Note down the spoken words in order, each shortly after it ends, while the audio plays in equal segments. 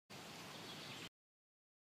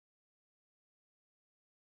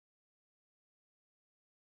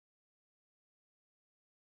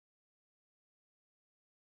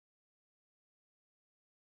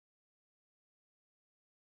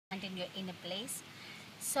In your inner place.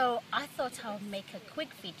 So I thought I would make a quick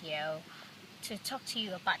video to talk to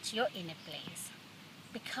you about your inner place,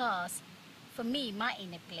 because for me my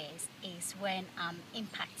inner place is when I'm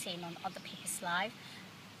impacting on other people's life,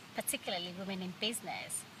 particularly women in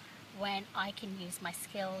business, when I can use my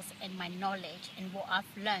skills and my knowledge and what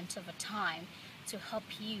I've learned over time to help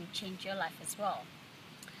you change your life as well.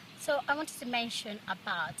 So I wanted to mention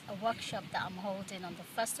about a workshop that I'm holding on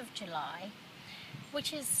the 1st of July,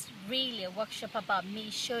 which is really a workshop about me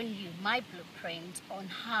showing you my blueprint on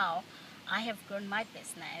how I have grown my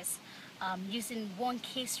business, using one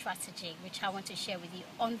key strategy which I want to share with you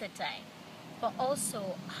on the day, but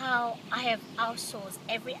also how I have outsourced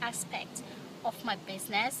every aspect of my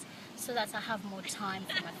business so that I have more time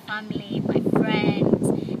for my family, my friends,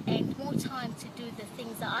 and more time to do the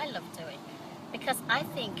things that I love doing. Because I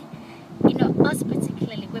think, us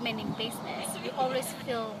particularly women in business, we always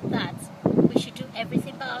feel that we should do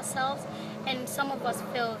everything by ourselves, and some of us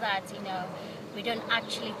feel that, we don't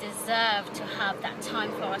actually deserve to have that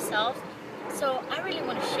time for ourselves. So I really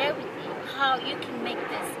want to share with you how you can make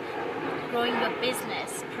this growing your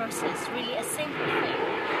business process really a simple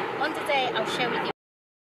thing. On the day, I'll share with you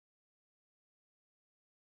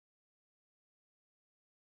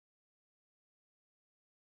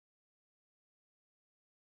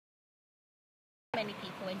many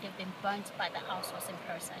people and they've been burnt by the outsourcing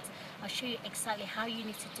process. I'll show you exactly how you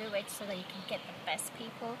need to do it so that you can get the best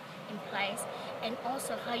people in place, and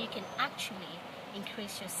also how you can actually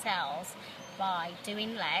increase your sales by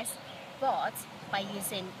doing less, but by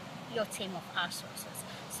using your team of outsourcers.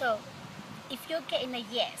 So if you're getting a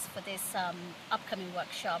yes for this upcoming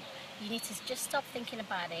workshop, you need to just stop thinking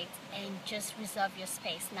about it and just reserve your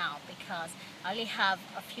space now, because I only have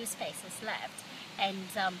a few spaces left, and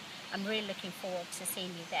I'm really looking forward to seeing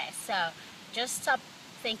you there. So just stop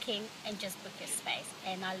thinking and just book your space,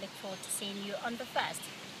 and I look forward to seeing you on the 1st.